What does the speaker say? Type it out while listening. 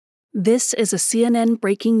This is a CNN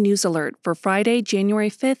breaking news alert for Friday, January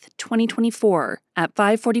 5th, 2024, at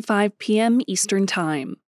 5:45 p.m. Eastern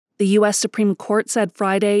Time. The U.S. Supreme Court said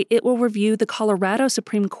Friday it will review the Colorado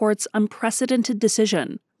Supreme Court's unprecedented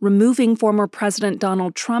decision, removing former President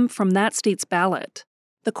Donald Trump from that state's ballot.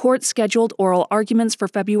 The court scheduled oral arguments for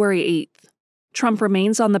February 8th. Trump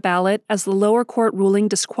remains on the ballot as the lower court ruling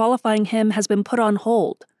disqualifying him has been put on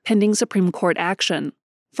hold, pending Supreme Court action.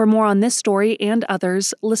 For more on this story and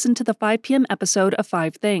others, listen to the 5 p.m. episode of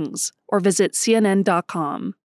 5 Things, or visit CNN.com.